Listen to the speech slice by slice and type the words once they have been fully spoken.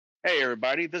Hey,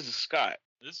 everybody, this is Scott,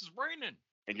 This is Brandon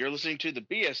and you're listening to the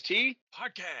BST.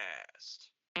 Podcast.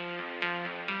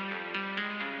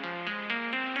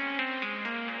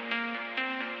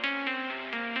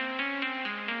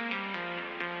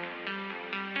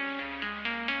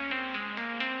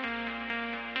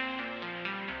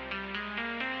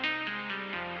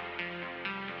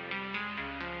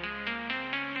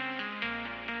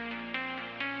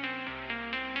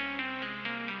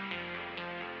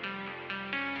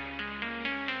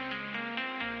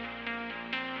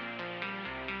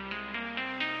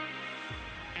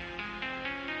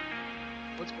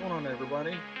 What's going on,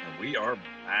 everybody? And we are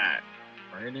back.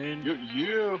 Brandon,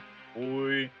 You,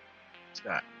 boy,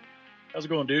 Scott. How's it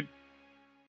going, dude?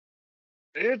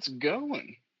 it's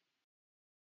going.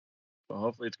 Well,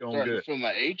 hopefully it's going Starting to good. feel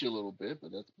my age a little bit,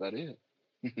 but that's about it.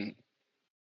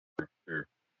 Sure.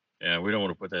 Yeah, we don't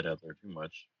want to put that out there too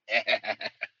much.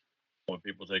 When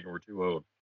people think we're too old.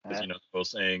 Because, the whole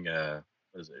saying, what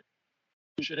is it?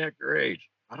 You should act your age.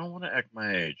 I don't want to act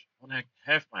my age. I want to act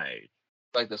half my age.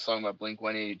 Like the song by Blink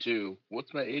 182.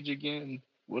 What's my age again?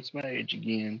 What's my age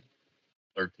again?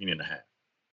 13 and a half.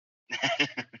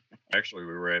 Actually,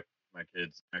 we were at my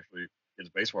kids'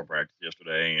 baseball practice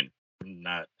yesterday, and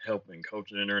not helping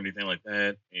coaching or anything like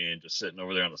that, and just sitting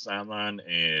over there on the sideline,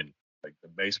 and like the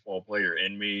baseball player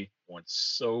in me wants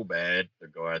so bad to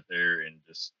go out there and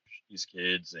just push these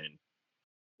kids and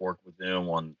work with them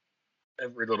on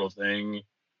every little thing,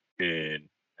 and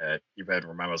keep having to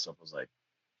remind myself,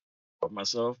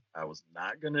 I was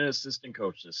not gonna assistant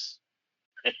coach this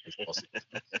baseball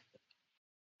season.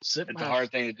 It's a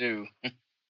hard thing to do.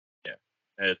 Yeah,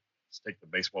 to take the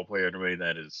baseball player under me,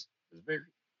 that is very,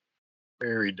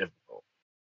 very difficult.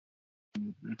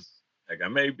 Mm-hmm. Like, I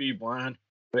may be blind,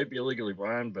 may be illegally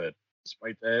blind, but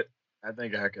despite that, I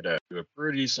think I could do a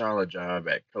pretty solid job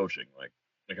at coaching. Like,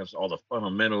 when it comes to all the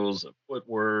fundamentals of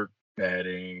footwork,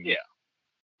 batting, Yeah.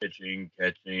 pitching,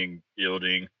 catching,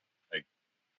 fielding. Like,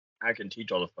 I can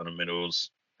teach all the fundamentals.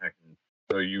 I can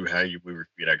show you how you move your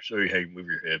feet. I can show you how you move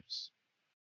your hips.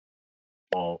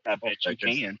 I bet you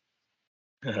can.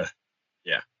 Yeah.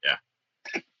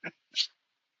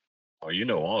 Oh, you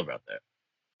know all about that.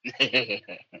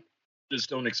 Just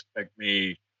don't expect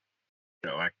me, I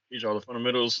can teach all the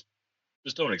fundamentals.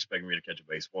 Just don't expect me to catch a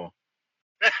baseball.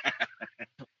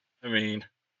 I mean,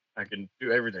 I can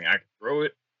do everything. I can throw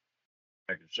it.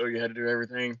 I can show you how to do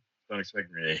everything. Don't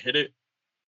expect me to hit it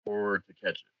or to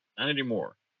catch it. Not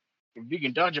anymore. If you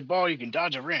can dodge a ball, you can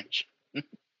dodge a wrench. I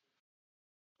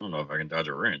don't know if I can dodge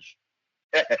a wrench.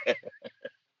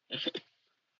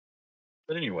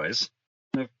 But anyways,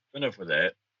 enough with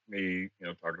that. Me,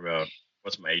 talking about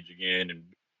what's my age again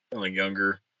and feeling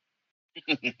younger.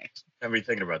 Got me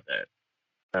thinking about that.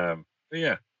 But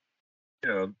yeah,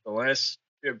 the last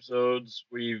few episodes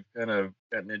we've kind of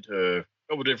gotten into a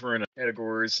couple different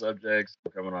categories, subjects.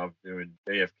 We're coming off doing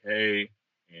JFK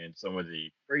and some of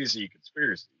the crazy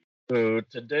conspiracy. So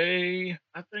today,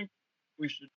 I think we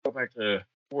should go back to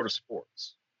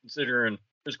sports, considering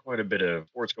there's quite a bit of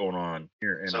sports going on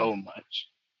here. So much.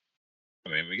 I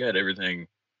mean, we got everything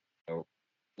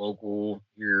local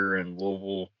here in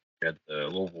Louisville. We got the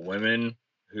Louisville women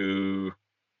who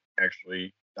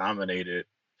actually dominated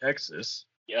Texas.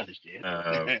 Yeah, they did.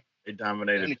 They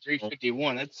dominated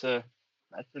 73-51. That's a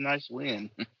nice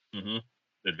win. Mm-hmm.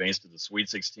 Advanced to the Sweet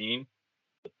 16,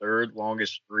 the third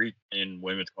longest streak in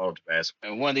women's college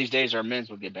basketball. And one of these days, our men's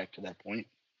will get back to that point.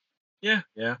 Yeah.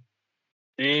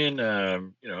 And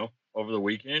over the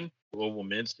weekend, the Louisville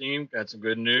men's team got some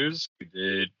good news. We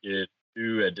did get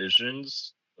 2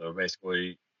 additions. So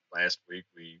basically, last week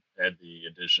we had the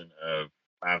addition of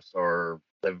 5-star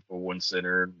 7'1"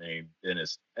 center named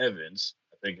Dennis Evans.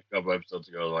 I think a couple episodes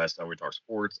ago, the last time we talked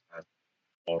sports, I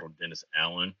called him Dennis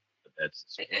Allen, but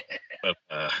that's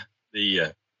the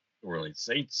New Orleans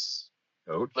Saints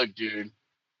coach. Look, dude.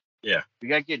 Yeah, you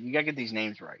gotta get these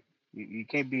names right. You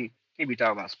can't be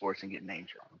talking about sports and get names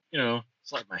wrong.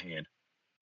 It's like my hand.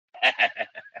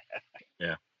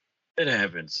 Yeah, it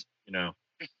happens.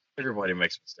 Everybody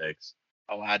makes mistakes.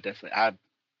 Oh, I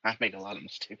make a lot of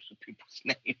mistakes with people's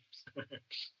names.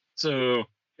 So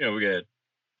we got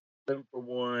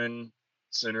 7'1"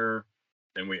 center,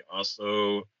 and we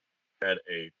also had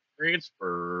a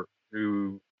transfer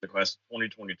who the class of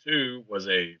 2022 was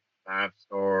a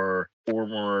 5-star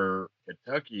former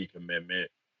Kentucky commitment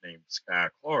named Sky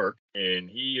Clark, and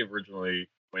he originally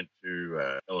went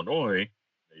to Illinois.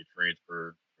 He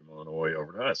transferred from Illinois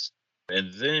over to us,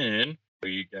 and then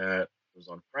it was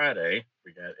on Friday,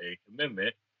 we got a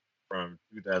commitment from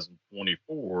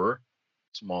 2024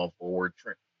 small forward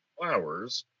Trent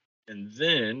Flowers, and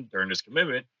then during this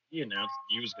commitment, he announced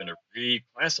he was going to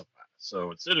reclassify.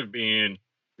 So instead of being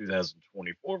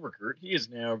 2024 recruit, he is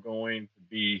now going to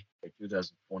be a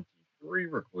 2023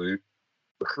 recruit.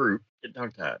 Get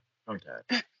tongue tied.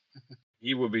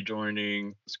 He will be joining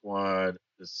the squad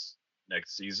this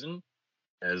next season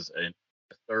as a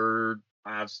third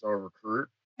 5-star recruit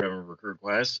from a recruit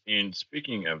class. And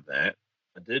speaking of that,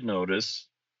 I did notice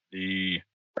the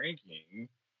ranking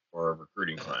for our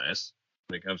recruiting class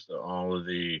when it comes to all of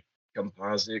the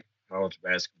composite college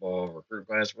basketball recruit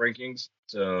class rankings.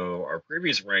 So our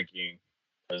previous ranking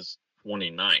was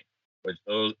 29th. With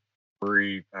those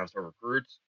 3 5-star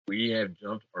recruits, we have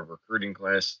jumped our recruiting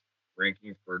class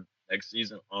ranking for next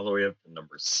season all the way up to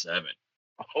number 7.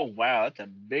 Oh wow, that's a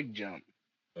big jump.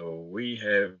 So we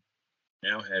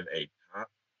now have a top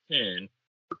 10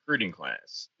 recruiting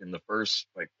class in the first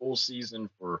full season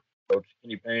for Coach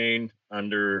Kenny Payne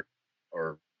out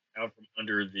from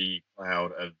under the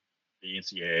cloud of the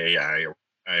NCAA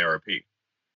IRP.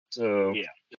 So Yeah,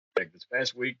 this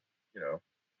past week,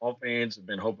 all fans have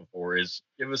been hoping for is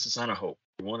give us a sign of hope.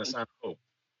 We want a sign of hope.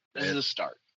 this is a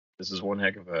start. This is one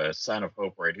heck of a sign of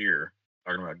hope right here.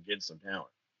 Talking about getting some talent.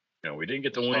 We didn't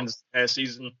get the wins this past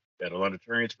season. We had a lot of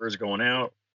transfers going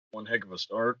out. One heck of a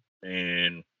start,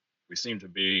 and we seem to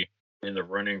be in the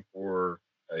running for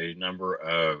a number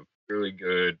of really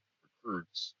good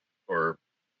recruits or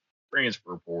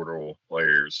transfer portal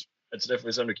players. That's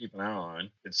definitely something to keep an eye on.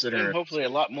 Considering And hopefully a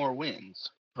lot more wins.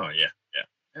 Oh yeah,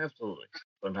 absolutely.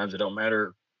 Sometimes it don't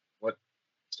matter what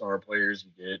star players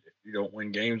you get if you don't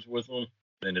win games with them,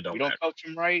 then it don't If you matter. don't coach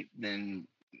them right, then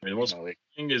The most important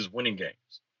thing is winning games.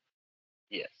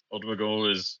 Yes. Ultimate goal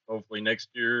is hopefully next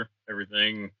year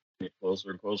everything get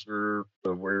closer and closer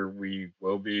to where we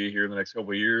will be here in the next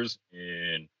couple of years.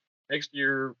 And next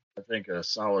year, I think a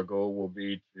solid goal will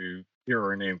be to hear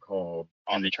our name called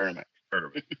on the tournament.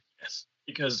 Yes,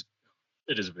 because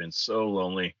it has been so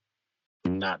lonely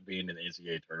not being in the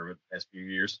NCAA tournament the past few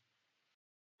years.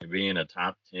 And being a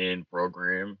top 10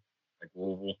 program like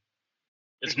Louisville,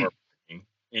 it's heartbreaking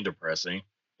and depressing,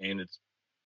 and it's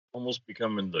almost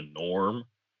becoming the norm.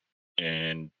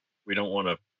 And we don't want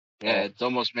to. Yeah, it's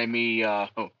almost made me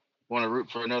want to root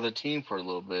for another team for a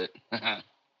little bit.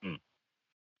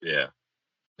 Yeah,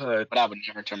 but I would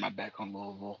never turn my back on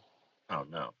Louisville. Oh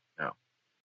no,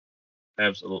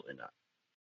 absolutely not.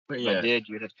 But If yeah, I did,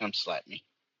 you'd have to come slap me.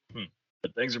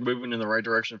 But things are moving in the right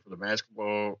direction for the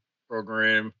basketball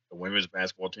program. The women's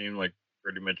basketball team, like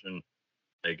Freddie mentioned,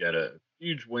 they got a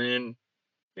huge win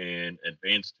and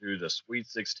advanced to the Sweet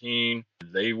 16.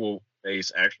 They will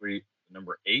face actually the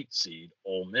number 8 seed,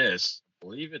 Ole Miss. I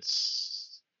believe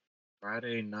it's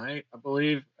Friday night. I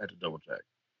had to double check.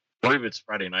 I believe it's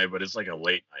Friday night, but it's like a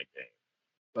late night game.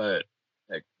 But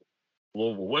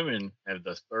Louisville women have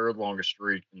the 3rd longest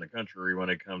streak in the country when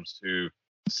it comes to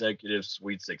consecutive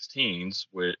Sweet 16s.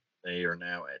 They are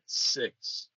now at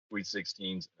 6 Sweet 16s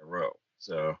in a row.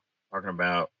 So talking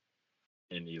about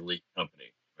an elite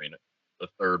company. I mean, the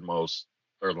third longest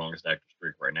active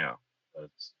streak right now.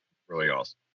 That's really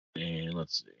awesome. And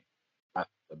let's see,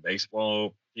 the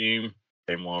baseball team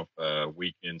came off a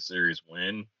weekend series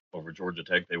win over Georgia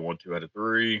Tech. They won 2 out of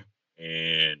 3,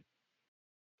 and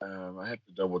I have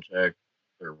to double check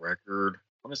their record.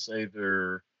 I want to say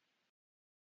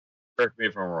correct me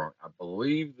if I'm wrong. I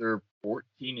believe they're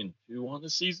 14-2 on the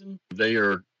season. They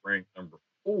are ranked number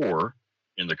 4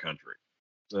 in the country.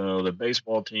 So the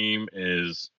baseball team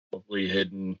is hopefully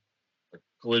heading a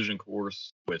collision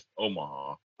course with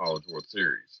Omaha College World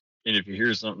Series. And if you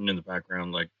hear something in the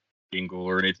background like jingle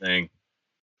or anything,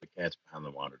 the cat's behind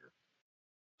the monitor.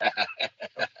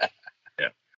 Yeah,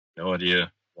 no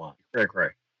idea why. Cray.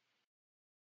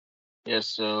 Yeah,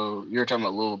 so you're talking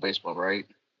about Louisville baseball, right?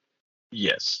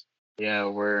 Yes. Yeah,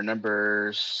 we're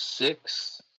number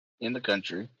 6 in the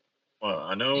country. Well,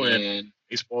 I know in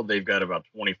baseball they've got about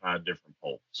 25 different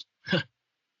polls.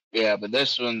 Yeah, but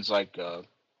this one's like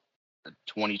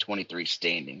 2023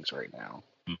 standings right now.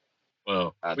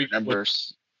 Well, the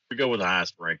numbers. We go with the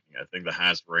highest ranking. I think the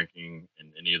highest ranking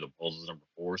in any of the polls is number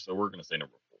 4, so we're going to say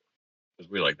number 4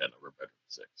 because we like that number better than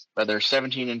 6. But they're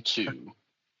 17-2.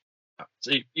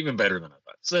 See, even better than I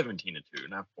thought. 17-2,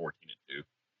 not 14-2.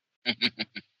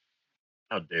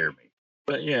 How dare me?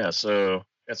 But yeah, so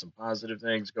got some positive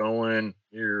things going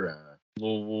here.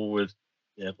 Louisville with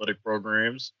the athletic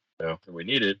programs. So what we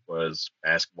needed was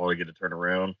basketball to get a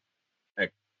turnaround.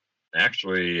 Heck,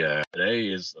 actually, today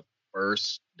is the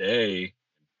first day in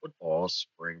football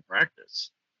spring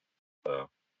practice. So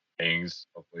things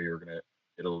hopefully are going to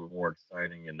get a little more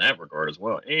exciting in that regard as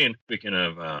well. And speaking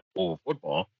of Louisville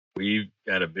football, we've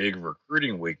got a big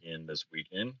recruiting weekend this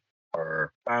weekend.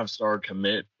 our 5-star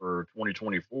commit for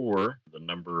 2024. The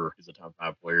number is a top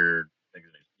 5 player. I think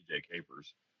his name's TJ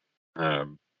Capers.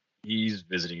 He's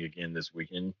visiting again this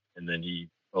weekend, and then he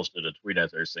posted a tweet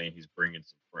out there saying he's bringing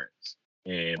some friends.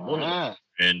 And one of the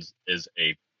friends is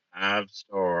a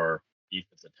 5-star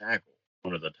defensive tackle,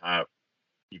 one of the top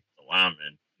defensive linemen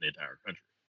in the entire country.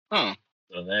 Huh.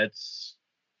 So that's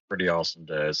pretty awesome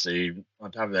to see.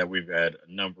 On top of that, we've had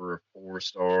a number of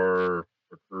 4-star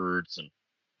recruits, and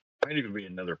might even be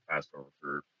another 5-star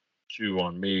recruit. Chew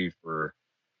on me for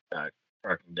not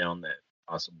tracking down that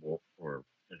possible or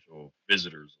potential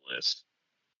visitors list.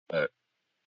 But,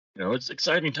 it's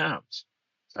exciting times.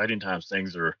 Exciting times.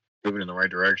 Things are moving in the right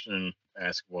direction.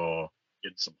 Basketball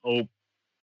getting some hope.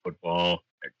 Football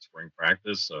at spring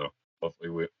practice. So hopefully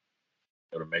we'll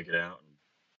be able to make it out and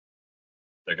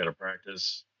check out a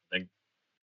practice. I think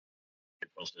they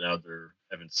posted out they're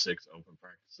having 6 open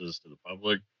practices to the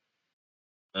public.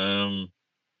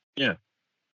 Yeah.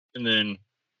 And then,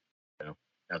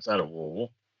 outside of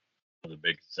Louisville, one of the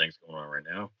biggest things going on right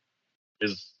now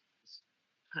is this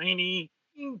tiny,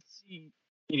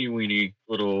 teeny weeny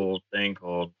little thing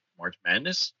called March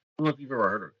Madness. I don't know if you've ever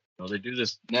heard of it. They do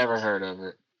this. Never heard of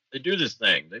it. They do this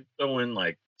thing. They throw in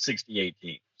like 68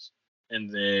 teams, and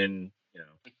then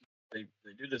they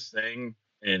do this thing,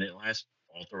 and it lasts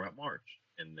all throughout March.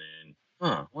 And then,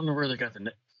 I wonder where they got the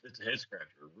name. It's a head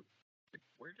scratcher.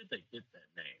 Where did they get that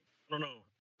name? I don't know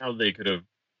how they could have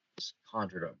just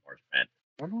conjured up March Madness.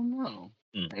 I don't know.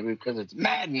 Maybe because it's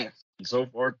madness. And so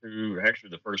far through actually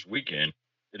the first weekend,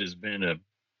 it has been a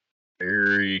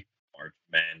very March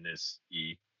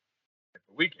Madness-y type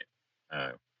of weekend.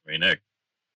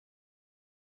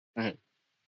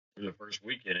 Through the first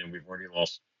weekend, and we've already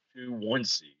lost 2 1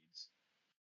 seeds.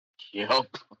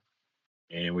 Yep.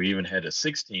 And we even had a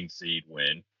 16 seed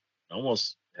win.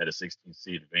 Almost had a 16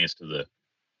 seed advance to the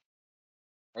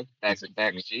back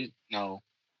seed. No,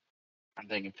 I'm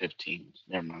thinking 15.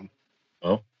 Never mind.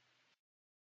 Well,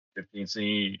 15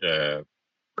 seed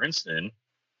Princeton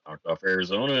knocked off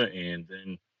Arizona, and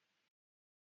then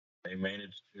they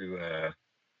managed to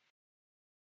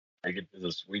make it to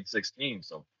the Sweet 16.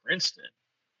 So Princeton,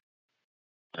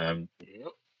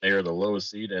 they are the lowest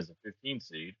seed as a 15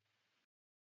 seed.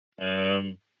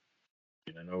 I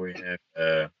know we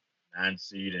have 9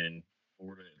 seed in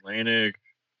Florida Atlantic.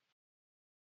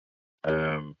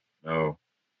 No,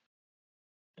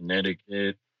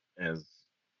 Connecticut as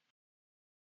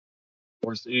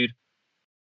 4 seed.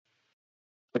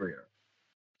 There we go.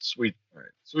 Sweet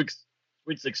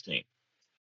 16.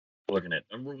 Looking at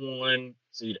number 1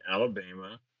 seed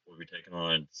Alabama will be taking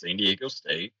on San Diego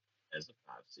State as a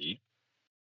 5 seed.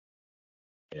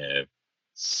 We have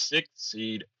 6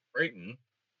 seed Creighton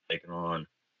taking on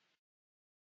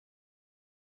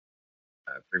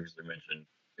previously mentioned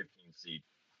 15 seed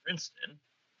Princeton.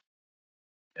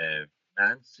 We have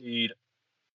 9 seed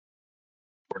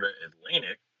Florida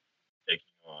Atlantic taking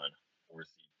on 4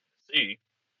 seed Tennessee.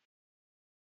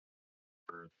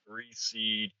 For 3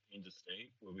 seed Kansas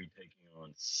State will be taking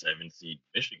on 7 seed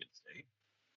Michigan State.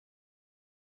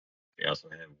 We also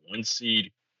have 1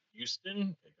 seed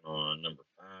Houston taking on number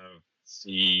 5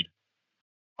 seed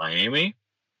Miami.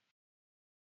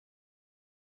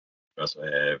 We also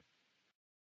have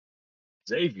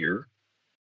Xavier.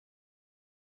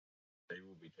 They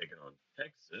will be taking on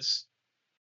Texas.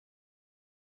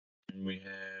 And we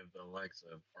have the likes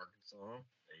of Arkansas.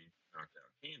 They knocked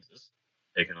out Kansas,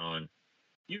 taking on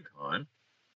UConn.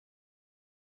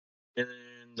 And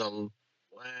then the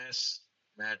last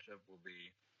matchup will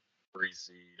be 3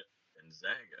 seed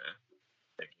Gonzaga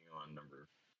taking on number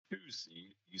 2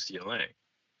 seed UCLA.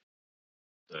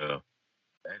 So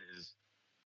that is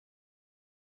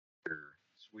your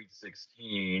Sweet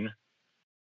 16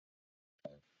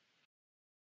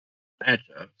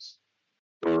 matchups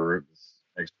for this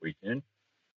next weekend.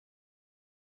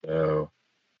 So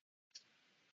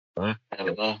a lot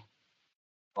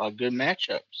of good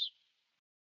matchups.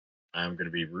 I'm going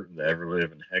to be rooting the ever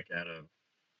living heck out of.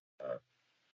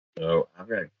 So I've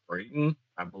got Creighton,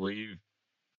 I believe,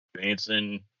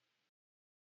 advancing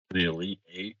to the Elite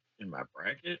 8 in my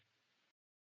bracket.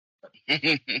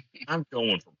 I'm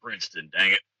going for Princeton,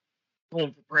 dang it.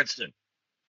 Going for Princeton.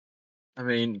 I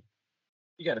mean,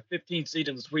 you got a 15 seed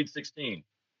in the Sweet 16.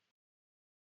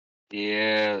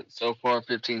 Yeah, so far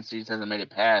 15 seeds hasn't made it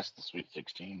past the Sweet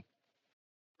 16.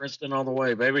 Princeton all the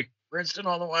way, baby. Princeton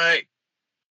all the way.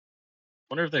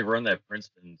 Wonder if they run that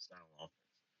Princeton style offense.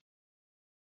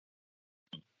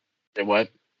 Say what?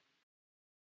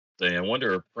 I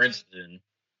wonder if Princeton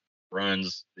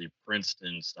runs the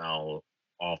Princeton style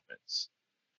offense.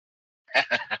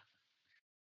 It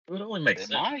would only make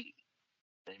sense. Might.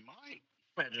 They might.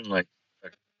 Imagine like a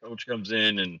coach comes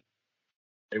in and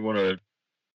they want to.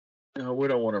 We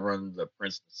don't want to run the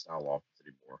Princeton style offense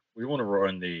anymore. We want to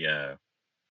run the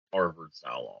Harvard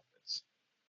style offense.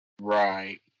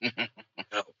 Right.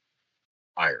 No,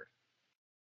 fired.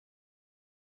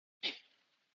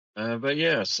 But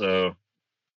yeah, so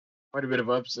quite a bit of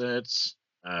upsets.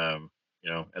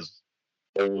 As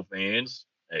Bowl fans,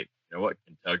 hey, you know what?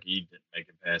 Kentucky didn't make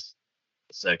it past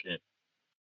the second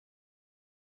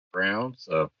round,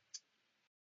 so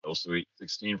no Sweet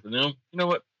 16 for them. You know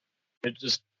what?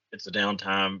 It's a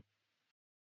downtime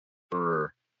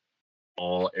for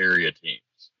all area teams.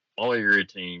 All area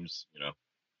teams,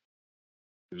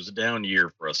 it was a down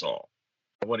year for us all.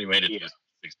 Nobody made it Yeah. to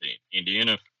 16.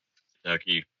 Indiana,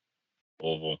 Kentucky,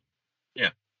 Louisville.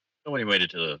 Yeah, nobody made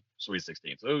it to the Sweet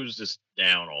 16. So it was just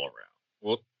down all around.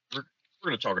 Well, we're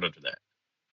going to chalk it up to that.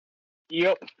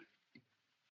 Yep.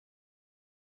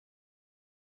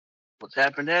 What's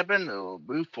happened. We'll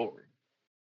move forward.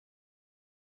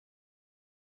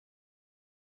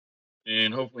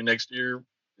 And hopefully next year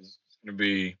is going to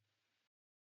be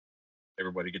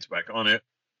everybody gets back on it.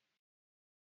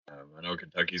 I know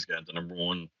Kentucky's got the number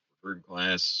one recruiting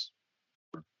class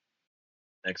for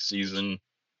next season.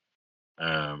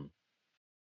 And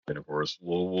of course,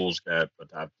 Louisville's got a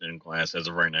top 10 class as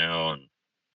of right now, and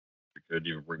we could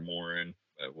even bring more in,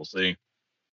 but we'll see.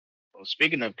 Well,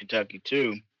 speaking of Kentucky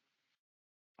too,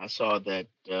 I saw that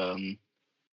someone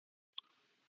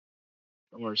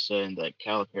was saying that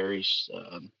Calipari's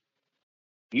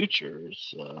future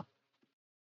is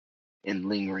in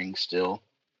lingering still.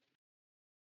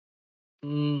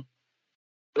 The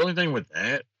only thing with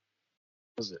that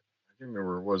was it. I can't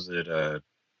remember. Was it one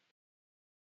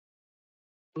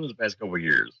of the past couple of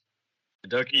years?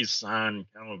 Kentucky signed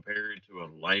Calipari to a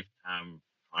lifetime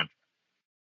contract.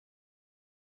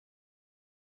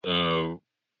 So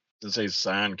since they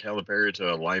signed Calipari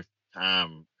to a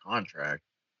lifetime contract,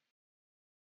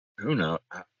 who knows?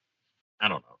 I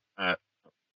don't know. I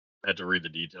had to read the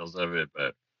details of it,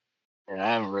 but And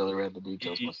I haven't really read the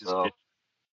details myself.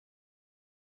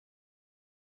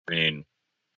 I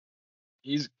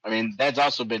mean, that's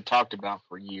also been talked about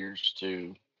for years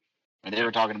too. And they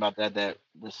were talking about that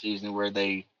this season where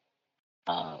they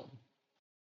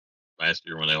last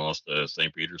year when they lost to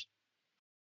St. Peter's,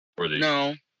 or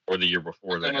the year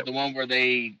before that. About the one where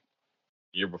they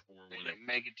year before when they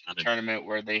make it to the tournament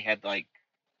where they had like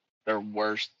their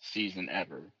worst season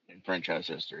ever in franchise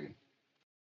history.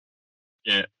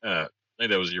 Yeah, I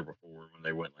think that was the year before when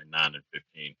they went like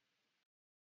 9-15.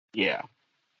 Yeah.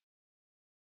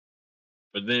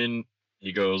 But then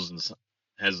he goes and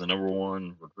has the number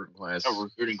one recruiting class.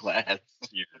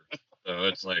 Year. So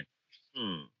it's like,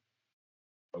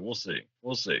 But we'll see.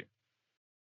 We'll see.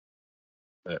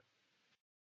 But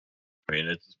I mean,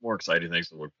 it's more exciting things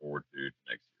to look forward to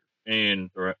next year.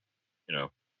 And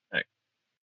heck,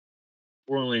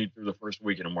 we're only through the first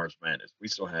weekend of March Madness. We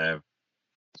still have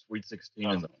the Sweet 16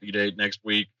 and the Elite 8 next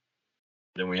week.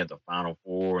 Then we have the Final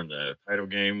Four and the title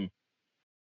game.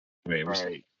 I mean, we still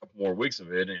have a couple more weeks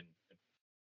of it, and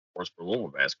of course, for Louisville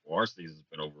basketball, our season's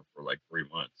been over for like 3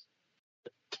 months.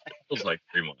 It feels like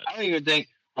 3 months. I don't even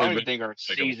think our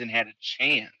season had a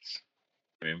chance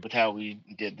with how we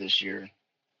did this year.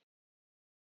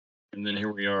 And then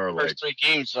here we are, first 3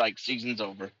 games, like season's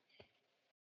over.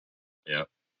 Yeah,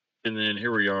 and then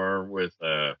here we are with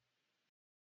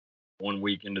 1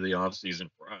 week into the off season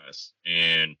for us,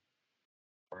 and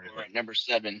we're at number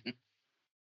 7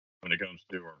 when it comes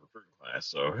to our recruiting class.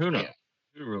 So who knows? Yeah.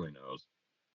 Who really knows?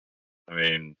 I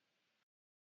mean,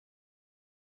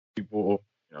 people,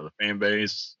 the fan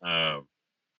base, they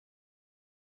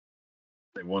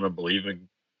want to believe in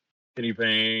Kenny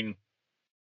Payne.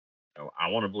 I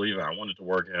want to believe it. I want it to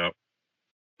work out.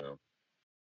 So,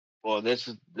 well, this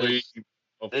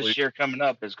year coming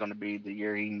up is going to be the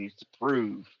year he needs to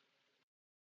prove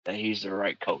that he's the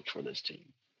right coach for this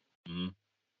team. Mm-hmm.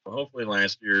 Well, hopefully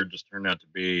last year just turned out to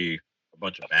be a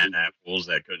bunch of bad apples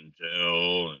that couldn't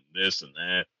gel and this and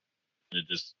that. It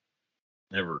just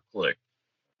never clicked.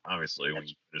 Obviously, when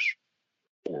you finish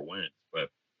 4 wins, but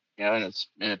and it's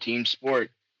in a team sport.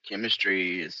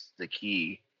 Chemistry is the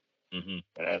key. Mm-hmm.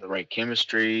 Gotta have the right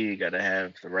chemistry. You gotta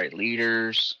have the right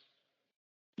leaders.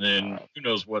 Then who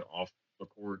knows what off the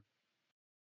court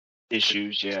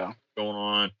issues, going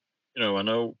on. I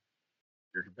know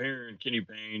you're comparing Kenny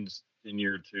Payne's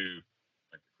tenure to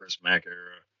like the Chris Mack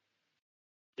era.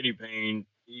 Kenny Payne,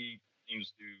 he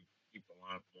seems to keep a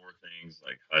lot more things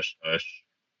like hush hush.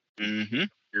 Mm-hmm.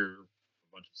 Hear a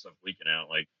bunch of stuff leaking out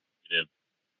like he did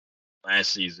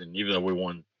last season. Even though we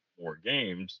won more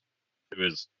games, it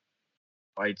was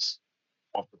fights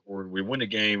off the court. We win a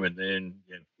game, and then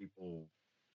you have people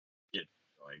get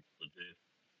like legit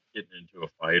getting into a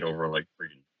fight over like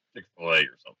freaking Chick-fil-A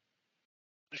or something.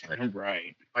 Like,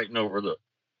 right. fighting over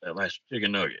that last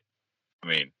chicken nugget. I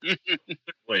mean,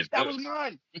 Chick-fil-A's That good. was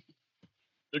mine.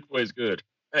 Chick-fil-A's good.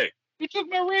 Hey, You took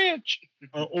my ranch.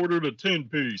 I ordered a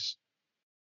 10-piece.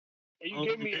 And you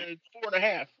gave me a 4.5.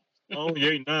 I only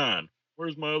ate 9.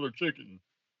 Where's my other chicken?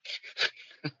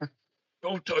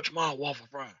 Don't touch my waffle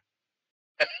fry.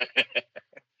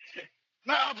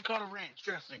 My avocado ranch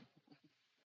dressing.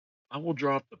 I will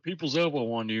drop the people's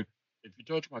elbow on you if you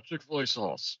touch my Chick-fil-A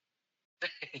sauce.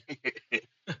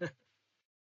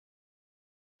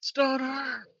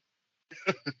 Stunner!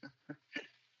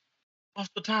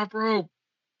 Off the top rope.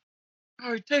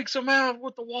 Oh, he takes him out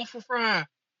with the waffle fry.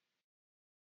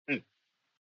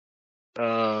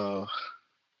 Oh,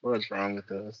 what's wrong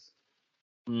with us?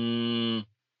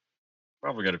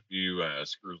 Probably got a few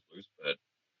screws loose, but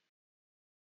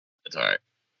it's all right.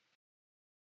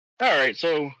 All right,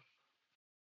 so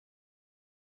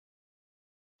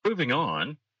moving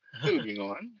on. Yeah,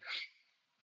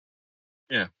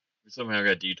 we somehow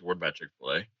got detoured by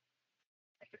Chick-fil-A.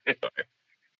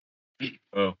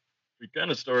 Oh, we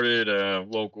kind of started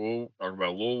local, talking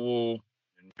about Louisville,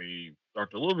 and we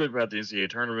talked a little bit about the NCAA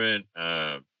tournament.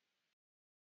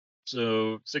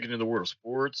 So sticking in the world of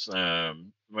sports,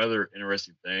 some other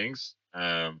interesting things.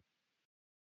 But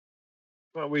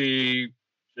we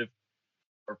shift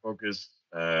our focus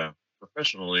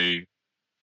professionally,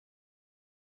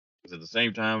 because at the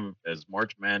same time as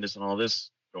March Madness and all this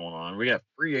going on, we got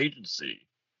free agency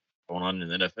going on in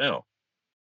the NFL.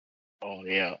 Oh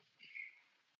yeah,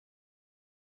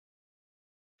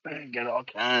 man, got all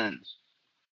kinds.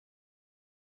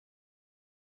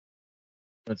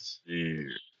 Let's see.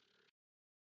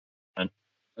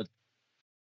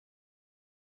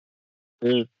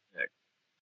 There's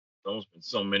almost been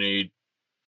so many.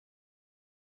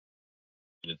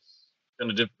 It's kind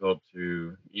of difficult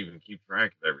to even keep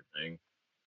track of everything.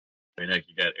 I mean, heck,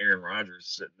 you got Aaron Rodgers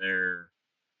sitting there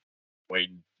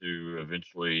waiting to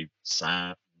eventually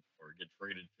sign or get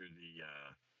traded to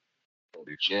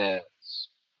The Jets.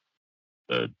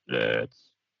 The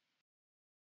Jets.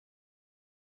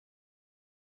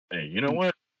 Hey, you know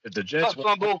what? If the Jets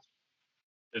want them,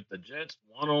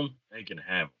 they can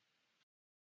have them.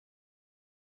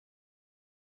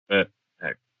 But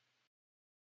heck,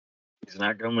 he's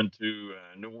not coming to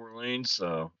New Orleans,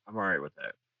 so I'm all right with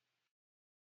that.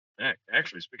 Heck,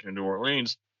 actually, speaking of New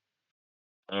Orleans,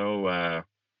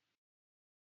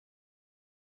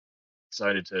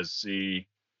 excited to see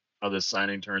how this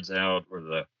signing turns out, where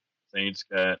the Saints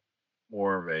got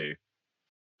more of a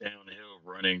downhill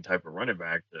running type of running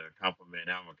back to complement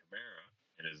Alvin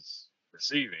Kamara in his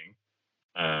receiving.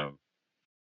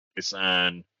 They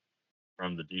signed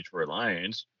from the Detroit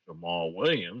Lions Jamal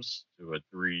Williams to a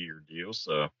 3-year deal,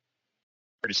 so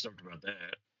pretty stoked about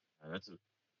that. That's a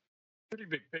pretty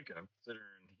big pickup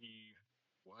considering he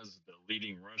was the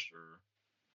leading rusher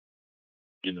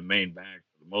in the main back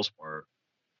for the most part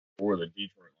for the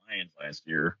Detroit Lions last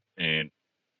year, and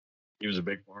he was a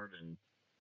big part in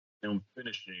him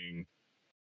finishing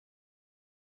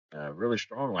really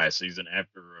strong last season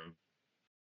after a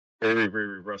very,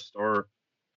 very rough start.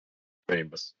 I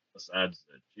mean, besides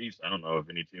the Chiefs, I don't know of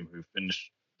any team who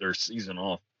finished their season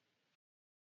off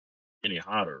any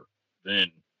hotter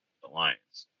than the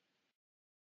Lions.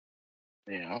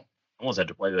 Yeah. I almost had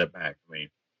to play that back. I mean,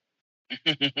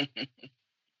 did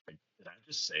I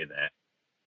just say that?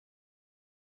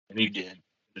 You did.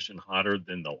 Finishing hotter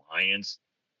than the Lions?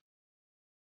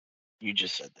 You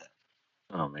just said that.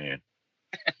 Oh man.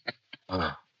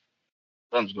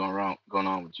 Something's going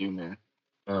on with you, man.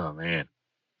 Oh man.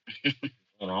 What's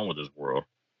going on with this world?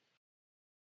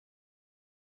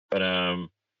 But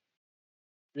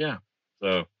yeah.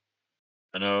 So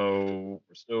I know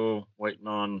we're still waiting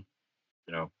on,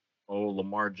 old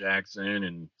Lamar Jackson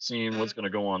and seeing what's going to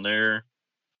go on there.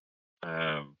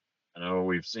 I know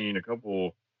we've seen a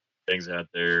couple things out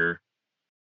there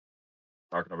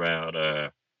talking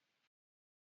about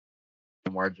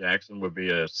Lamar Jackson would be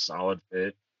a solid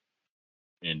fit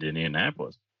in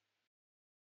Indianapolis.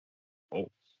 Oh,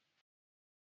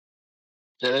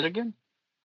 say that again.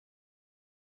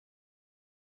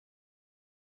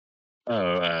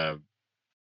 Oh,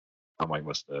 I might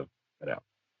must have cut out.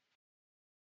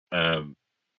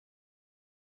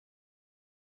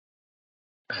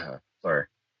 Sorry,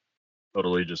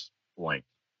 totally just blanked.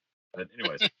 But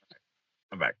anyways,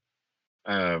 I'm back.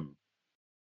 I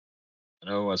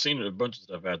know I've seen a bunch of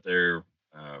stuff out there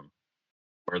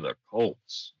where the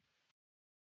Colts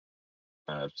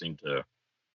seem to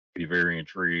be very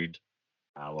intrigued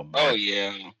Lamar. Oh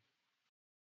yeah.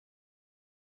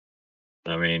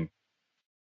 I mean,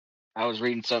 I was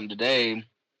reading something today.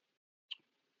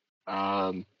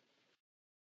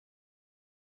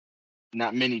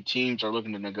 Not many teams are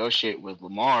looking to negotiate with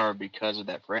Lamar because of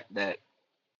that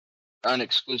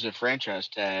unexclusive franchise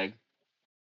tag.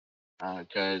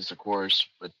 Because of course,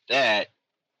 with that,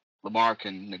 Lamar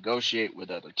can negotiate with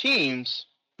other teams,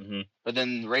 but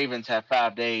then the Ravens have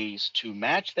 5 days to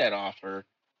match that offer,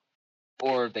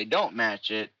 or if they don't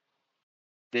match it,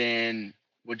 then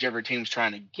whichever team's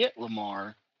trying to get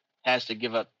Lamar has to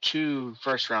give up 2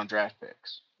 first-round draft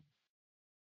picks.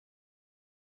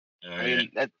 I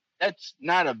mean, that's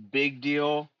not a big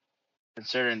deal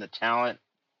considering the talent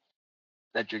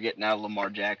that you're getting out of Lamar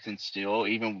Jackson still,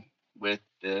 even with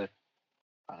the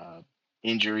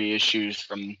injury issues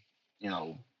from,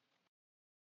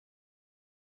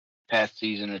 past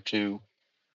season or two.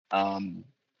 But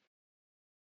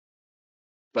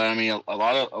I mean, a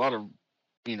lot of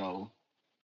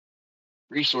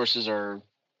resources are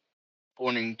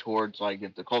pointing towards, like,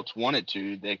 if the Colts wanted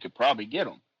to, they could probably get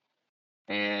him.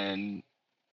 And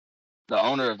the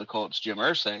owner of the Colts, Jim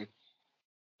Irsay,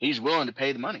 he's willing to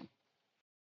pay the money.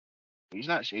 He's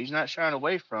not shying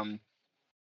away from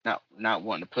not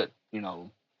wanting to put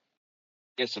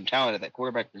get some talent at that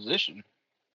quarterback position.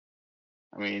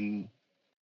 I mean,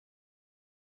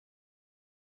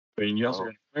 you also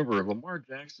got to remember Lamar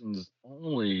Jackson's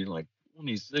only like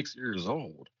 26 years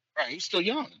old. Right, he's still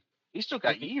young. He's still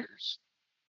got years.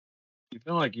 You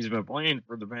feel like he's been playing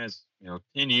for the past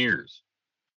 10 years.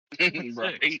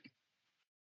 Right.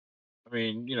 I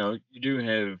mean, you do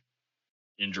have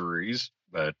injuries,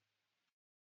 but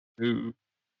who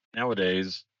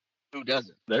nowadays? Who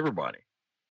doesn't? Everybody.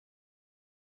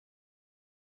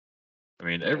 I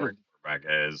mean, every quarterback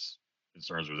has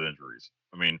concerns with injuries.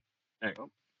 I mean, heck,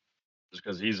 just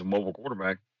because he's a mobile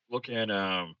quarterback, look at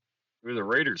who the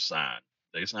Raiders signed.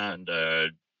 They signed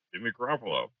Jimmy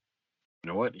Garoppolo. You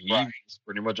know what? He's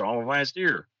pretty much all of last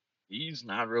year. He's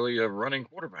not really a running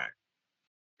quarterback.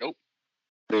 Nope.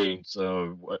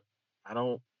 So what? I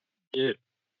don't get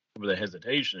some of the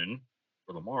hesitation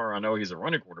for Lamar. I know he's a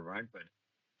running quarterback, but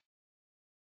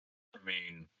I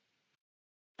mean,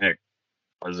 heck,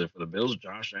 what is it for the Bills?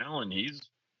 Josh Allen, he's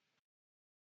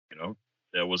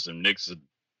there was some Nixon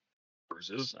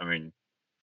versus. I mean,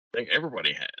 I think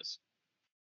everybody has.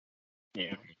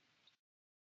 Yeah.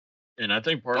 And I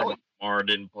think part of Lamar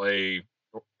didn't play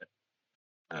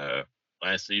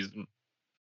last season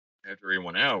after he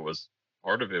went out was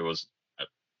part of it was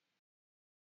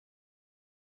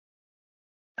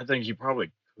I think he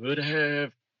probably could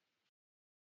have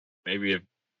maybe if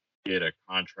he had a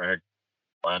contract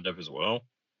lined up as well.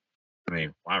 I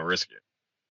mean, why risk it?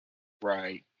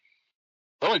 Right.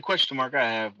 The only question mark I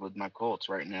have with my Colts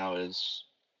right now is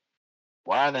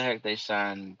why the heck they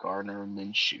signed Gardner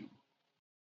Minshew?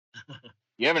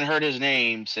 You haven't heard his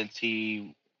name since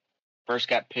he first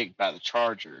got picked by the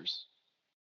Chargers.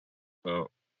 Well,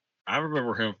 I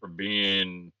remember him from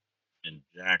being in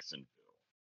Jacksonville.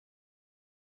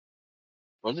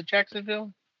 Was it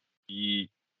Jacksonville?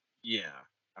 Yeah,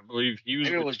 I believe he was.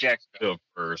 Maybe it was Jacksonville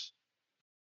first,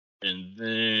 and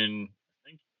then I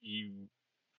think he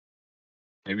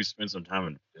maybe spent some time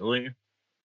in Philly.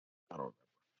 I don't remember.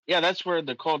 Yeah, that's where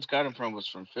the Colts got him from. Was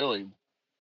from Philly.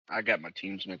 I got my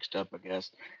teams mixed up, I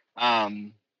guess.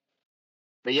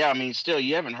 But yeah, I mean, still,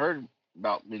 you haven't heard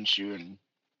about Minshew in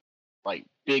like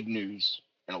big news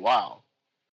in a while.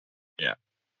 Yeah.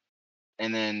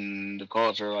 And then the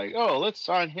Colts are like, "Oh, let's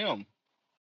sign him."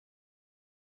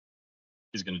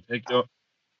 He's going to take the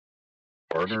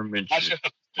Gardner Minshew.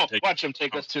 Watch him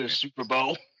take us to a Super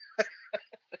Bowl.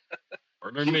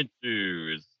 Gardner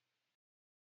Minshew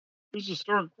who's the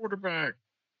starting quarterback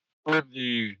for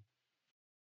the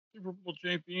Super Bowl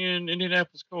champion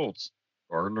Indianapolis Colts.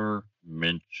 Gardner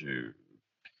Minshew.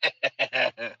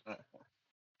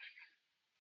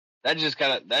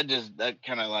 that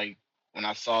kind of like when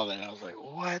I saw that, I was like,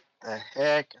 what the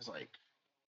heck? I was like,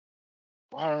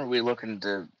 why aren't we looking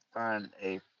to find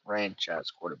a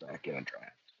franchise quarterback in a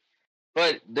draft?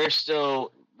 But they're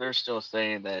still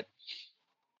saying that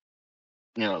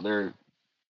they're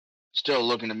still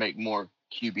looking to make more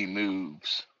QB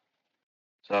moves.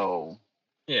 So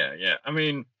yeah. I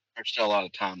mean, there's still a lot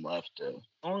of time left to. As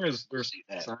long as they're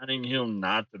signing him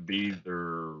not to be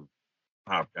their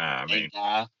top guy, I mean,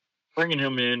 bringing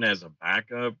him in as a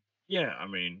backup, yeah, I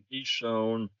mean, he's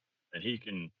shown that he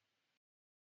can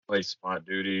play spot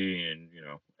duty and,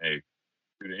 hey,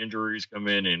 due to injuries come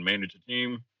in and manage a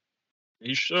team.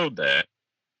 He showed that,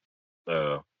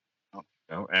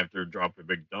 after dropping a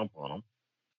big dump on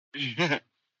him.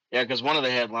 Yeah, because one of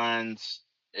the headlines,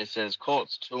 it says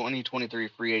Colts 2023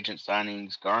 free agent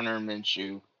signings, Garner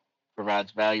Minshew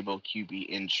provides valuable QB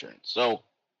insurance. So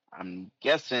I'm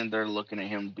guessing they're looking at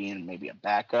him being maybe a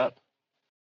backup.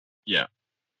 Yeah.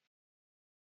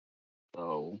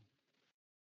 So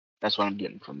that's what I'm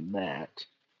getting from that.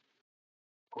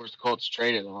 Of course, the Colts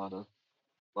traded a lot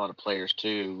of players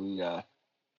too.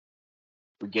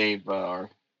 We gave one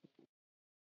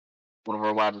of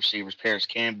our wide receivers, Paris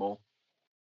Campbell.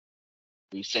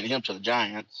 We sent him to the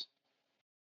Giants,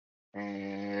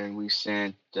 and we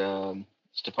sent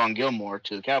Stephon Gilmore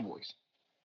to the Cowboys.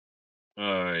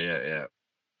 Oh, yeah.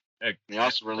 Heck, They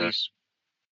also released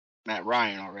Matt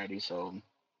Ryan already, so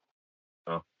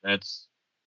that's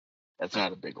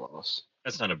not a big loss.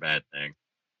 that's not a bad thing.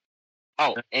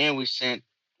 Oh, and we sent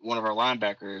one of our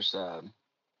linebackers,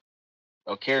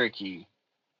 Okereke.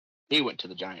 He went to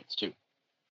the Giants too.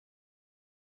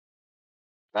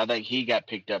 I think he got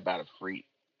picked up out of free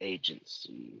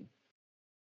agency.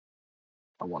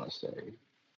 I want to say.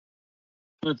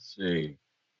 Let's see.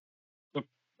 So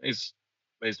based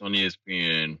on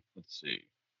ESPN, let's see.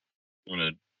 I'm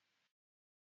gonna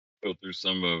go through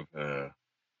some of the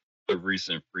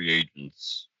recent free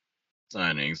agents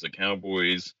signings. The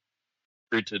Cowboys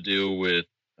agreed to deal with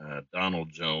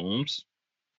Donald Jones.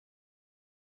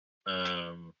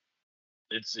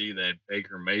 Did see that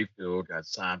Baker Mayfield got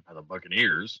signed by the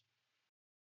Buccaneers.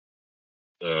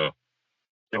 So I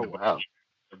think, Wow.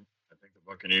 I think the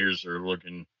Buccaneers are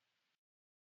looking,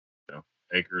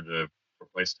 Baker to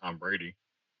replace Tom Brady.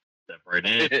 Step right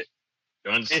in,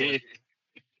 gunslinger.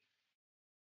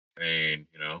 And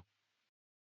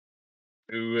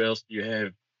who else do you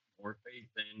have more faith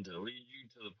in to lead you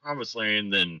to the promised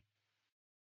land than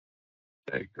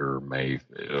Baker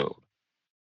Mayfield?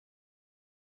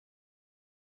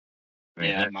 I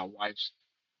mean, Yeah, my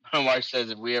wife says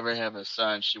if we ever have a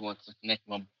son, she wants to name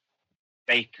him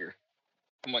Baker.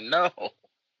 I'm like, no.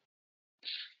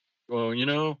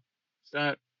 well,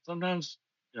 Scott, sometimes,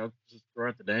 just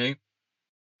throughout the day,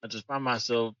 I just find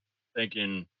myself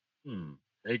thinking,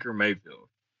 Baker Mayfield.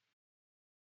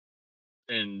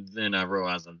 And then I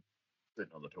realize I'm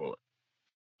sitting on the toilet.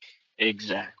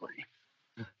 Exactly.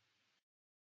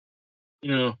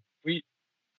 We,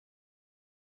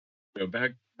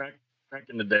 back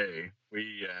in the day,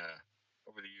 we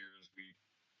over the years we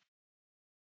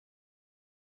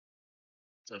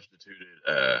substituted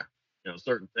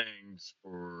certain things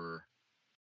for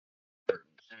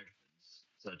certain actions,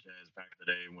 such as back in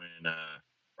the day when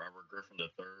Robert Griffin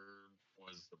III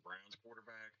was the Browns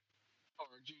quarterback.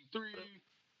 RG3.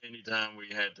 Anytime we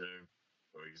had to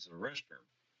go use the restroom,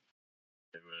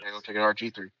 it was, I go take an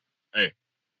RG3. Hey,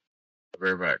 I'll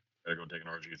be right back. Gotta go take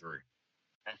an RG3.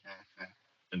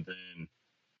 And then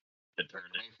it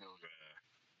turned into,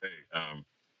 hey,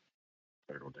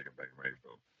 gotta go take a Baker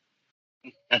Mayfield.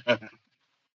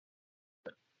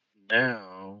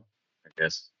 Now, I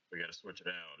guess we gotta switch it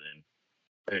out and,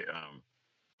 hey,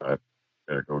 I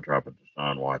gotta go drop it to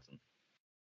Deshaun Watson.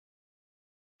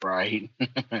 Right.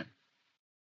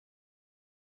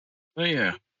 But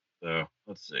yeah, so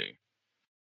let's see.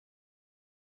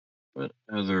 What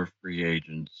other free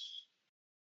agents?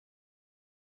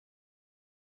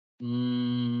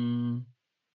 Oh,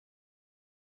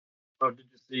 did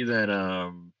you see that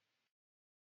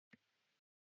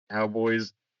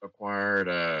Cowboys acquired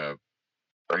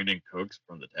Brandon Cooks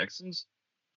from the Texans?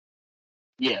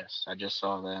 Yes, I just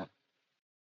saw that.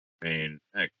 I mean,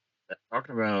 heck,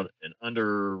 talking about an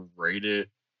underrated,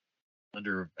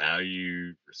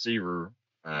 undervalued receiver.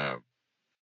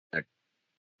 Heck,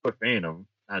 quick fan of him,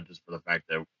 not just for the fact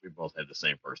that we both had the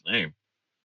same first name,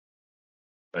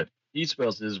 but he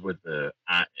spells his with the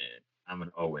I-N. I'm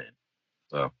an O-N.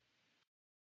 So,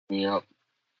 Yep.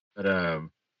 but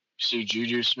See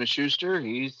Juju Smith-Schuster.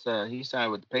 He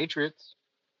signed with the Patriots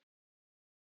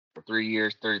for 3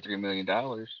 years, $33 million.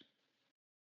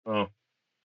 well,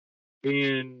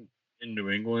 being in New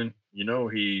England,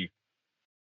 I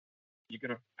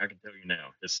can tell you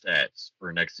now his stats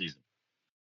for next season: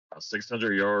 about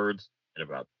 600 yards and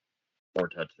about 4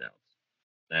 touchdowns.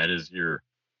 That is your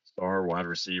star wide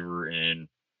receiver in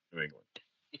New England.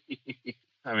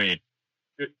 I mean,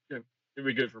 it'd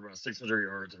be good for about 600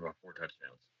 yards and about 4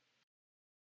 touchdowns.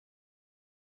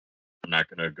 I'm not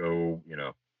gonna go,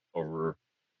 over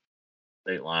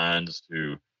state lines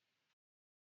to,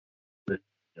 put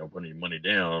any money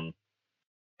down,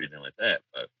 anything like that.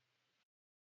 But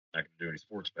I'm not gonna do any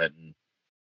sports betting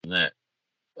on that.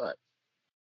 But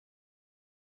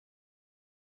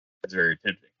it's very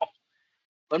tempting.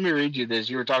 Let me read you this.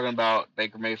 You were talking about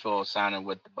Baker Mayfield signing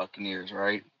with the Buccaneers,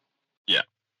 right? Yeah.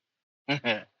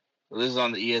 So this is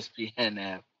on the ESPN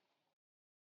app.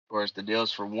 Of course, the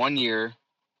deal's for 1 year,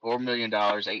 $4 million,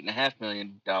 $8.5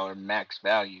 million max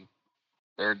value.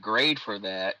 Their grade for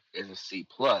that is a C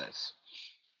plus.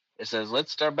 It says,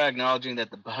 let's start by acknowledging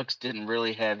that the Bucks didn't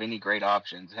really have any great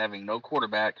options. Having no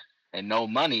quarterback and no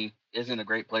money isn't a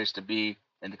great place to be,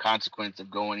 and the consequence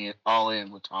of going all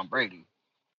in with Tom Brady.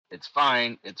 It's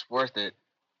fine, it's worth it,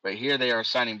 but here they are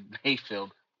signing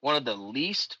Mayfield, one of the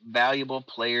least valuable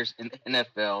players in the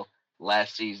NFL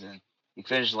last season. He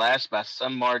finished last by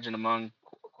some margin among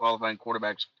qualifying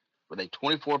quarterbacks with a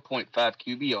 24.5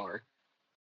 QBR.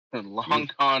 Long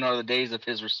gone are the days of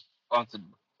his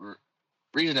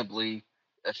reasonably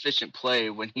efficient play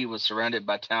when he was surrounded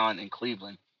by talent in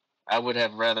Cleveland. I would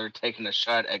have rather taken a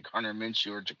shot at Gardner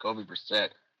Minshew or Jacoby Brissett,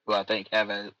 who I think have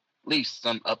at least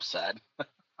some upside.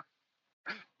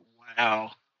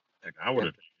 Wow. Heck, I would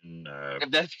have taken.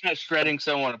 If that's not shredding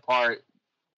someone apart,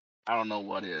 I don't know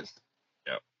what is.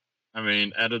 Yeah. I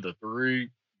mean, out of the three,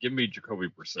 give me Jacoby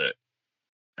Brissett.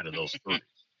 Out of those three.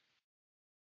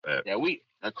 But, Yeah,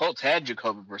 the Colts had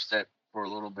Jacoby Brissett for a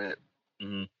little bit.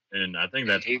 Mm-hmm. And I think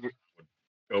that's would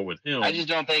go with him. I just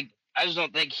don't think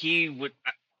he would.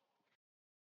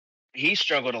 He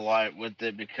struggled a lot with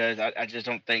it because I just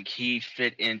don't think he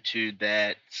fit into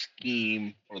that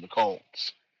scheme for the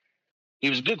Colts. He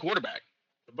was a good quarterback.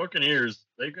 The Buccaneers,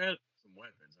 they got some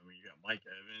weapons. I mean, you got Mike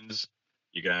Evans,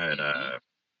 you got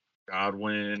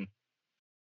Godwin.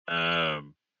 I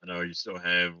know you still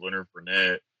have Leonard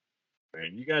Fournette. I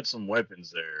mean, you got some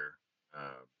weapons there.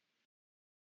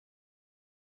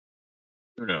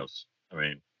 Who knows? I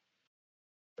mean,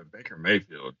 but Baker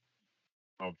Mayfield,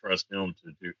 I don't trust him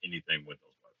to do anything with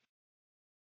those weapons.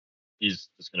 He's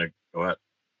just going to go out and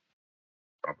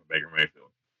drop a Baker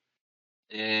Mayfield.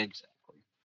 Exactly.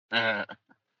 Drop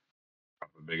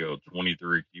a big old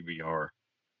 23 QBR.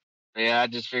 Yeah, I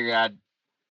just figured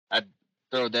I'd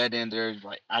throw that in there.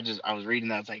 Like I was reading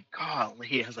that. I was like,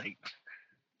 golly, I was like,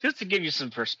 just to give you some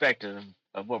perspective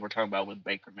of what we're talking about with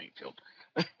Baker Mayfield.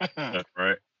 That's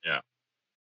right. Yeah.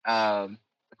 The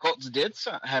Colts did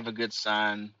have a good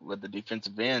sign with the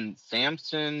defensive end,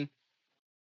 Samson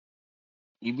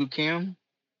Ebukam,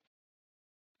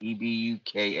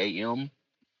 Ebukam,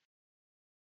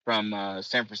 from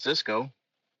San Francisco.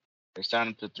 They signed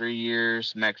him to 3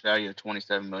 years, max value of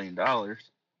 $27 million.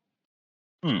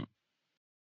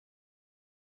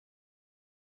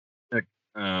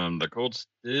 The Colts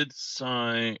did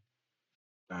sign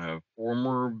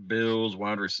former Bills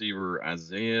wide receiver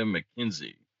Isaiah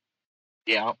McKenzie.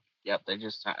 Yep.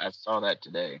 I saw that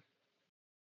today.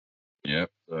 Yep.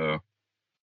 So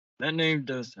that name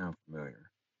does sound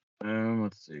familiar.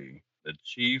 Let's see. The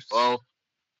Chiefs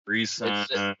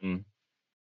re-signed.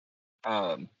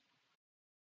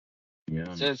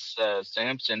 It says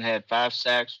Sampson had 5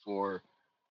 sacks for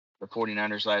the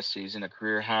 49ers last season, a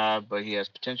career high, but he has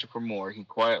potential for more. He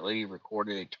quietly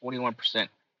recorded a 21%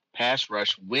 pass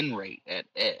rush win rate at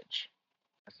edge.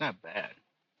 That's not bad.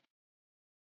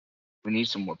 We need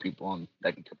some more people on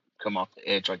that can come off the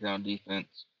edge like that on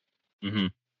defense. Mm-hmm.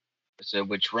 So,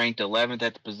 which ranked 11th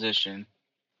at the position.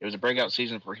 It was a breakout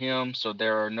season for him, so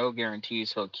there are no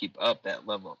guarantees he'll keep up that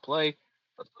level of play,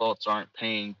 but the Colts aren't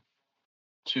paying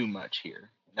too much here.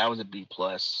 That was a B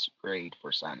plus grade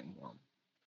for signing him.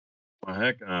 Well,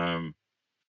 heck,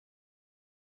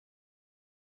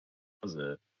 was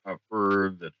it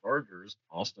for the Chargers?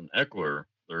 Austin Eckler,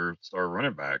 their star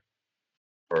running back,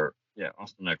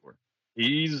 Austin Eckler.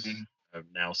 He's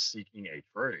now seeking a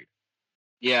trade.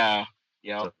 Yeah.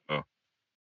 So,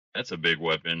 that's a big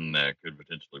weapon that could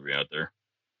potentially be out there.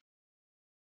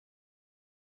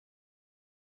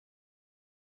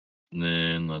 And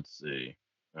then let's see.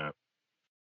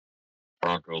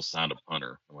 Broncos signed a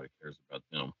punter. Nobody cares about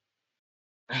them.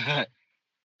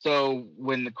 So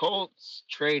when the Colts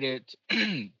traded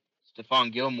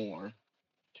Stephon Gilmore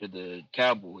to the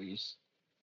Cowboys,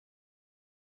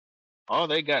 all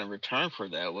they got in return for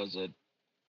that was a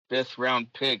 5th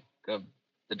round pick of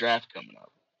the draft coming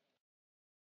up.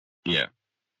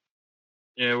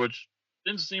 Yeah, which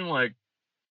didn't seem like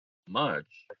much.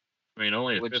 I mean,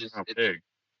 only a 5th round pick.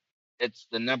 It's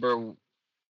the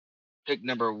pick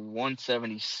number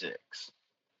 176.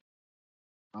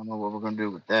 I don't know what we're going to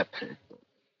do with that pick.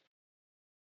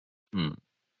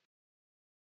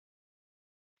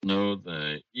 No,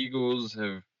 the Eagles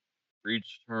have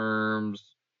reached terms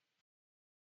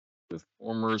with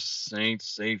former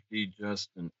Saints safety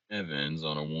Justin Evans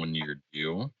on a 1-year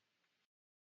deal.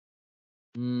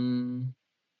 Now,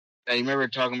 you remember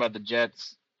talking about the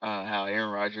Jets, how Aaron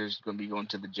Rodgers is going to be going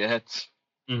to the Jets?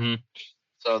 Mm-hmm.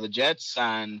 So the Jets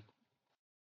signed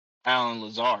Allen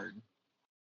Lazard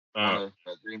one of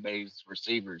Green Bay's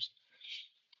receivers.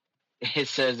 It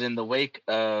says in the wake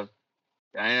of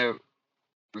Diana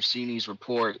Rossini's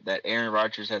report that Aaron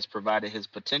Rodgers has provided his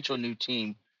potential new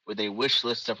team with a wish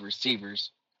list of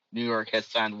receivers, New York has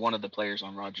signed one of the players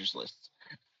on Rodgers' list.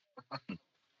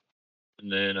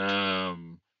 And then,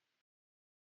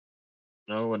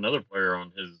 no, another player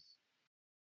on his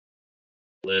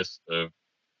list of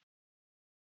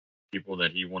people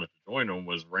that he wanted to join him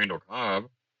was Randall Cobb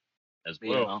as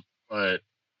well. Yeah. But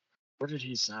where did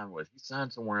he sign with? He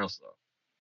signed somewhere else though.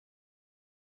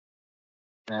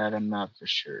 That I'm not for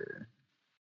sure.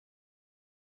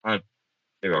 Maybe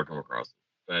I'll come across it.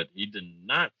 But he did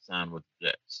not sign with the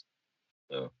Jets.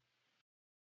 So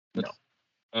No.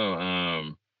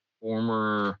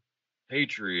 Former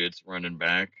Patriots running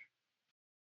back,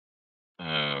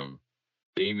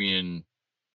 Damian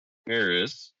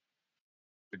Harris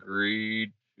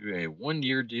agreed to a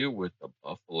 1-year deal with the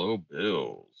Buffalo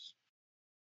Bills.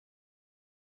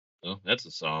 So that's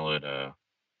a solid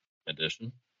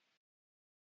addition.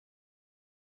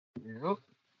 Yep.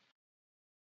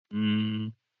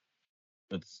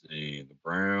 Let's see. The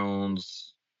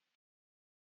Browns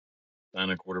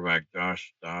signed a quarterback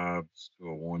Josh Dobbs to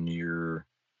a 1-year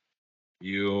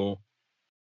deal.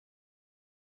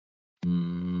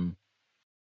 Trying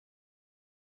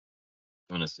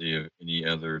to see if any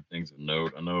other things of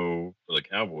note. I know for the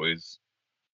Cowboys,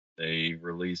 they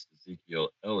released Ezekiel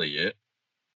Elliott.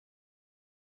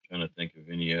 Trying to think of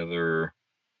any other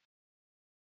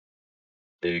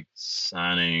big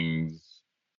signings,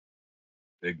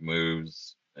 big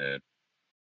moves that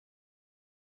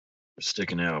are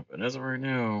sticking out. But as of right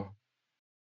now,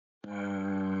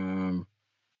 the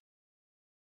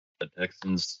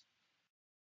Texans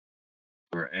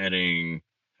are adding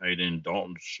tight end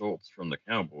Dalton Schultz from the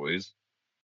Cowboys.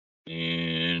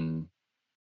 And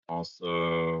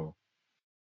also,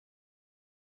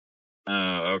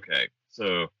 okay,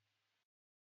 so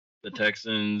the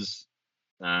Texans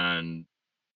signed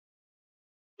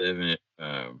Devin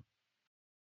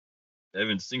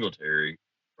Singletary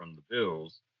from the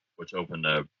Bills, which opened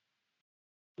up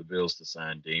the Bills to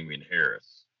sign Damian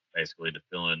Harris, basically to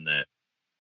fill in that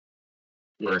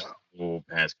first full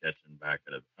pass catching back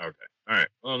at it. Okay, all right,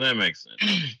 well that makes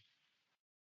sense.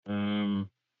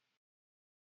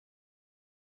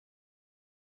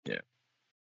 Yeah.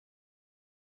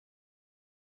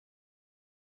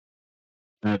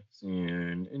 Not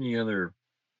seeing any other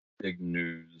big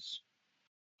news,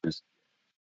 but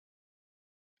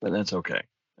that's okay.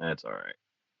 That's all right.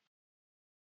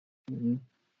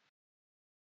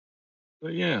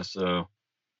 But yeah, so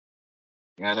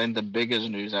I think the biggest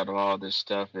news out of all this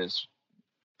stuff is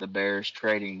the Bears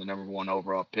trading the number 1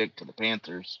 overall pick to the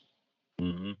Panthers.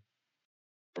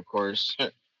 Of course,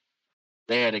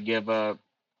 they had to give up.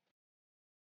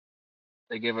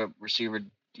 They gave up receiver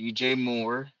DJ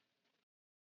Moore,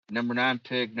 number 9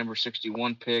 pick, number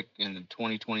 61 pick, and a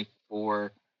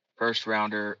 2024 first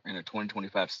rounder and a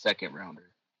 2025 second rounder.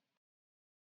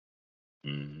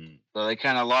 So they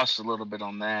kind of lost a little bit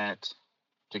on that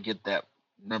to get that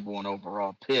number 1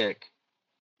 overall pick,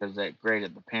 because that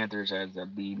graded the Panthers as a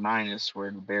B minus,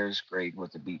 where the Bears grade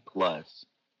was a B plus.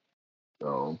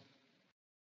 So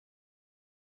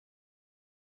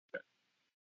I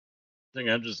think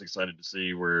I'm just excited to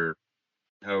see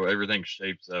how everything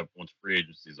shapes up once free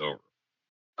agency is over.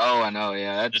 Oh, I know,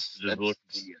 yeah. Just look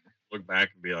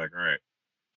back and be like, all right.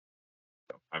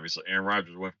 So obviously, Aaron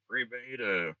Rodgers went from Green Bay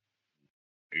to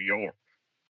New York.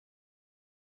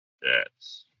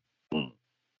 Jets.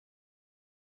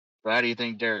 So how do you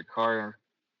think Derek Carr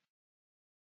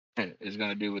is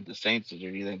going to do with the Saints? Or do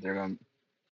you think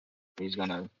he's going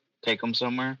to take them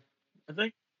somewhere? I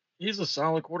think he's a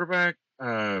solid quarterback,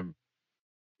 and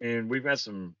we've got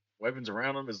some weapons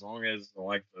around him as long as the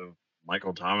likes of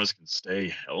Michael Thomas can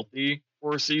stay healthy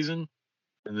for a season.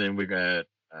 And then we got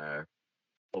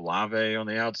Olave on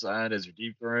the outside as your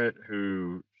deep threat,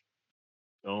 who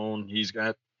he's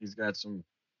got some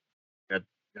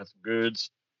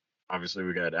goods. Obviously,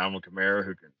 we got Alvin Kamara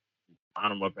who can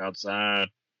line him up outside,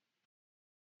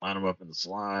 line him up in the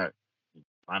slot,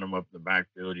 line him up in the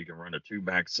backfield. You can run a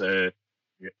 2-back set.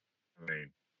 I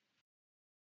mean,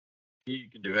 he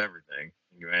can do everything.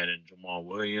 You add in Jamal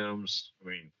Williams. I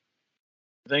mean,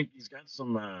 I think he's got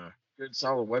some good,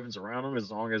 solid weapons around him as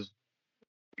long as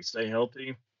we stay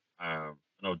healthy. I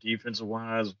know defensive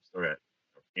wise, still got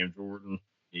Cam Jordan.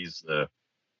 He's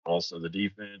also the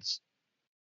defense.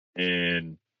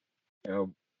 And,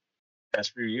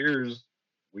 past few years,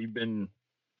 we've been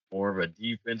more of a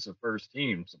defensive first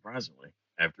team, surprisingly,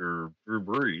 after Drew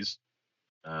Brees.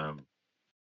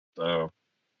 So,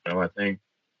 I think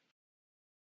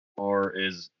Lamar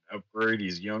is an upgrade.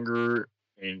 He's younger,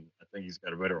 and I think he's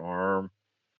got a better arm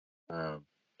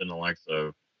than the likes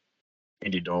of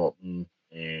Andy Dalton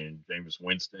and Jameis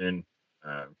Winston.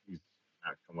 He's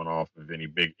not coming off of any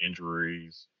big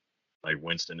injuries like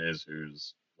Winston is,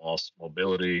 who's lost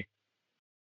mobility.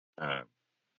 Uh,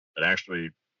 but actually,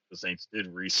 the Saints did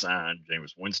re-sign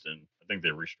Jameis Winston. I think they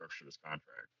restructured his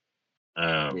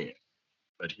contract. Yeah.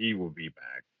 But he will be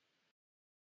back.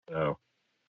 So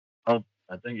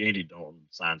I think Andy Dalton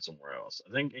signed somewhere else.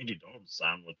 I think Andy Dalton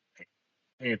signed with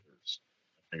Panthers.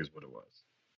 I think is what it was.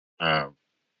 Um,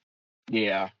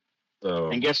 Yeah. so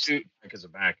And guess who? back as a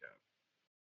backup.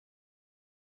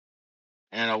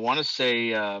 And I want to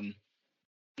say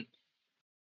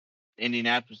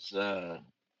Indianapolis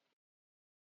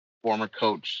former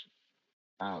coach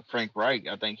Frank Reich.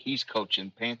 I think he's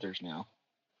coaching Panthers now.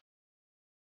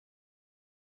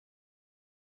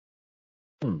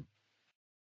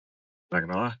 Not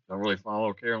gonna lie, don't really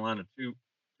follow Carolina too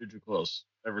close.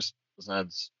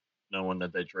 Besides knowing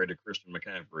that they traded Christian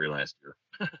McCaffrey last year,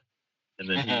 and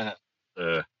then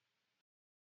the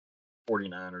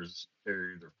 49ers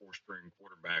carried their four-string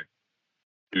quarterback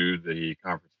to the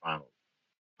conference finals.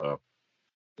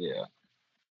 Yeah.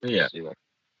 Yeah,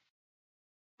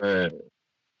 but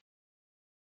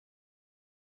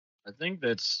I think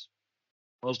that's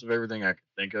most of everything I can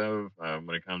think of when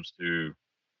it comes to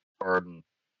guarding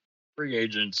free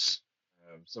agents,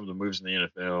 some of the moves in the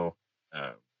NFL.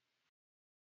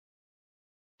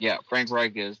 Yeah, Frank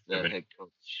Reich is the Have any- head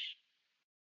coach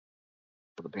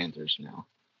for the Panthers now.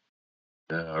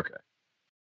 Okay.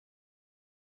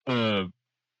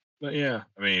 But yeah,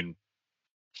 I mean,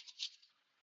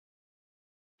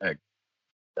 heck,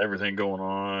 everything going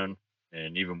on,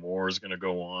 and even more is going to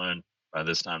go on by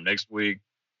this time next week.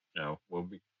 We'll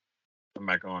be come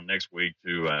back on next week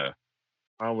to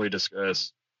probably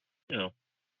discuss,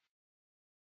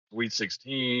 Sweet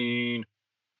 16,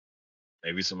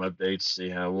 maybe some updates, see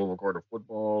how Louisville Carter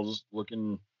football's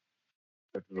looking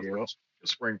after the first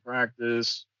spring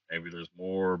practice. Maybe there's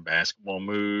more basketball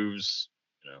moves.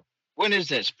 When is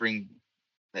that spring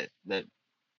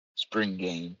spring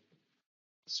game?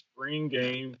 Spring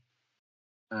game.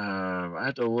 I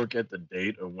have to look at the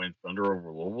date of when Thunder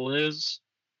over Louisville is.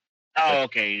 Oh,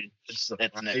 okay. It's the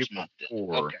That's Friday next month.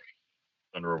 before Okay.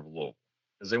 Thunder over Louisville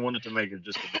because they wanted to make it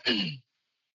just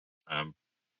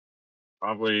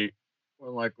probably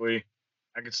more likely.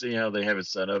 I could see how they have it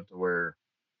set up to where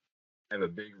they have a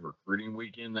big recruiting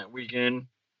weekend that weekend.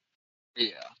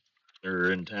 Yeah.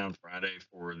 They're in town Friday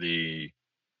for And they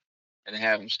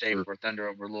have them stay for Thunder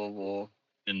over Louisville.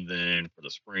 And then for the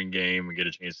spring game, we get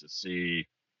a chance to see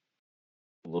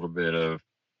a little bit of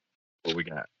what we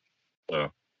got.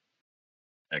 So,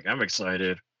 I'm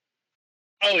excited.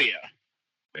 Oh, yeah.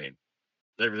 I mean,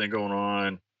 everything going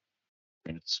on.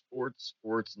 And it's sports,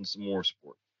 and some more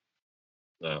sports.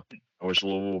 So, I wish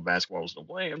Louisville basketball was still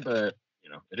playing, but,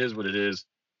 it is what it is.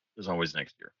 There's always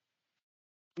next year.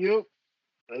 Yep.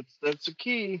 That's the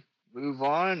key. Move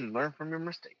on and learn from your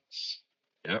mistakes.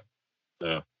 Yep.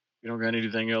 So, if you don't got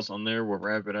anything else on there, we'll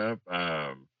wrap it up.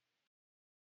 I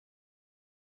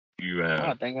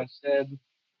think I've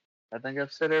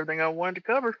said everything I wanted to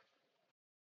cover.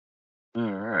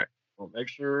 All right. Well, make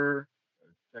sure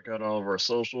check out all of our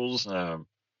socials.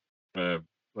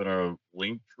 Put our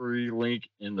Linktree link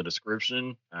in the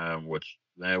description, which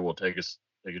that will take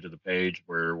you to the page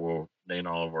where we'll name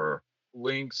all of our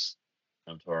links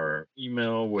onto our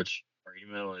email, which our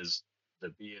email is the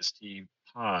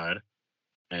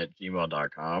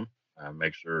bstpod@gmail.com.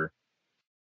 Make sure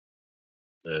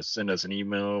to send us an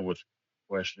email with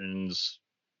questions,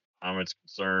 comments,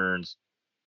 concerns,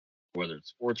 whether it's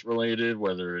sports related,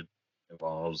 whether it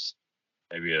involves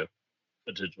maybe a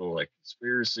potential like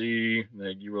conspiracy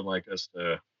that you would like us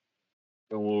to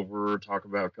go over, talk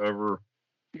about, cover.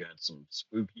 You got some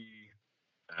spooky,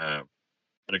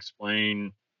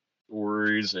 unexplained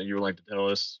stories that you would like to tell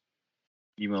us,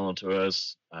 email them to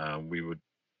us. We would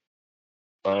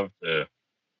love to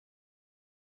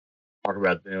talk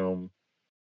about them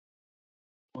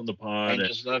on the pod. And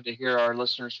just love to hear our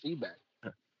listeners' feedback.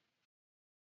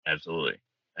 Absolutely.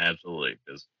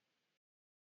 Because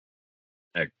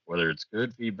heck, whether it's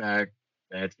good feedback,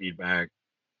 bad feedback,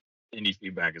 any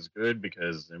feedback is good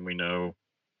because then we know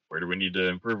where do we need to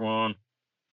improve on,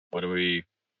 what do we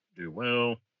do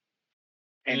well,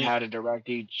 And how to direct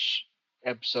each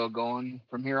episode going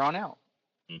from here on out.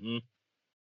 Mm-hmm.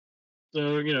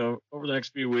 So, over the next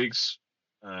few weeks,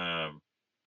 a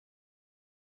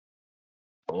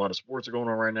lot of sports are going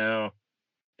on right now,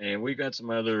 and we got some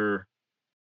other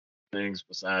things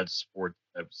besides sports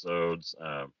episodes.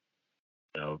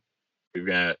 We've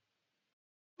got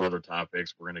other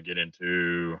topics we're going to get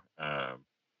into.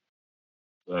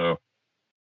 So,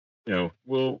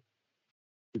 we'll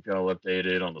keep y'all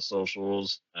updated on the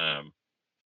socials.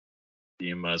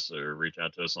 DM us or reach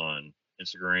out to us on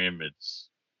Instagram. It's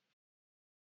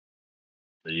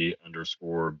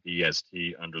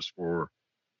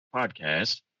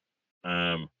 _BST_podcast. You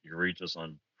can reach us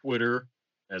on Twitter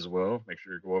as well. Make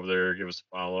sure you go over there, give us a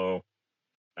follow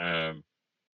at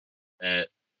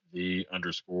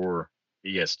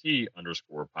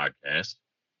 _BST_podcast.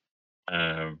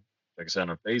 Check us out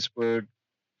on Facebook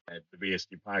at the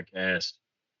BST Podcast.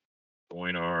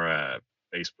 Join our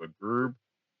Facebook group,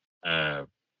 the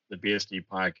BST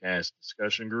Podcast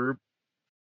discussion group.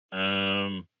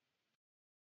 And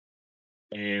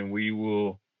we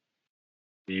will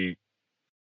be,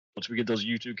 once we get those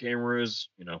YouTube cameras,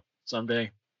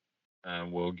 someday,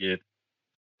 we'll get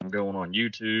going on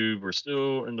YouTube. We're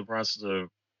still in the process of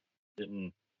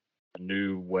getting a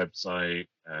new website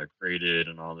created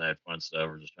and all that fun stuff.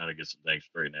 We're just trying to get some things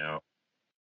straightened out.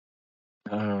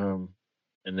 And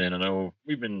then I know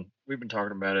we've been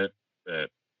talking about it, but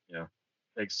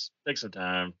takes some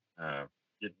time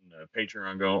getting a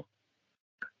Patreon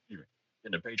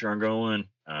going.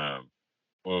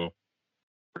 We'll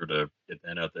sure to get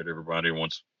that out there to everybody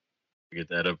once we get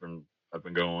that up and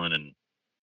going.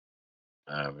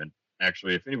 And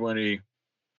actually, if anybody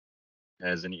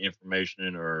has any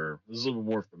information or is a little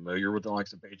more familiar with the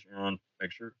likes of Patreon,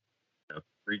 make sure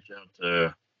reach out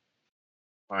to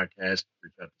podcast,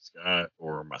 reach out to Scott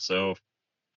or myself.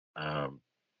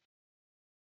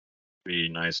 Be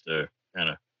nice to kind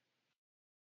of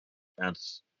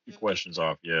bounce a few questions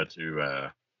off you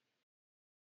to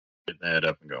get that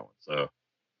up and going. So,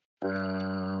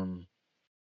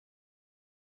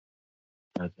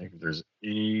 I think if there's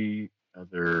any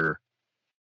other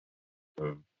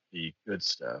of the good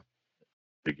stuff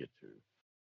to get to,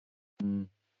 I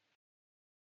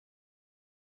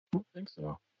don't think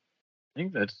so. I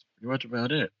think that's pretty much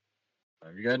about it.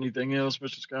 You got anything else,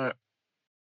 Mr. Scott?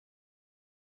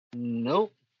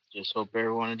 Nope. Just hope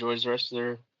everyone enjoys the rest of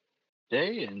their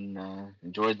day and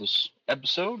enjoyed this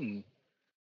episode, and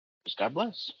just God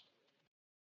bless.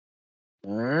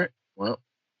 All right. Well,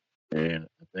 and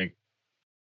I think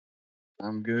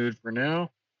I'm good for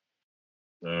now.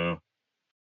 So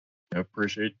I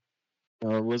appreciate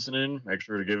listening. Make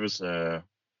sure to give us a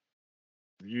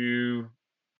review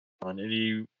on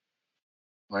any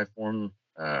platform.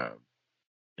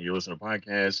 You listen to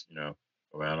podcasts, go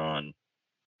out on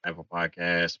Apple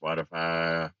Podcasts,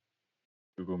 Spotify,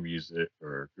 Google Music,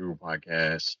 or Google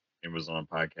Podcasts, Amazon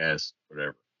Podcasts,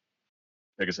 whatever.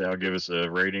 Check us out, give us a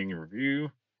rating and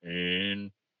review,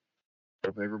 and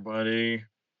hope everybody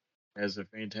has a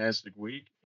fantastic week.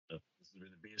 This has been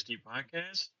the BST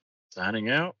Podcast. Signing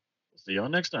out. We'll see y'all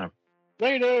next time.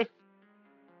 Later.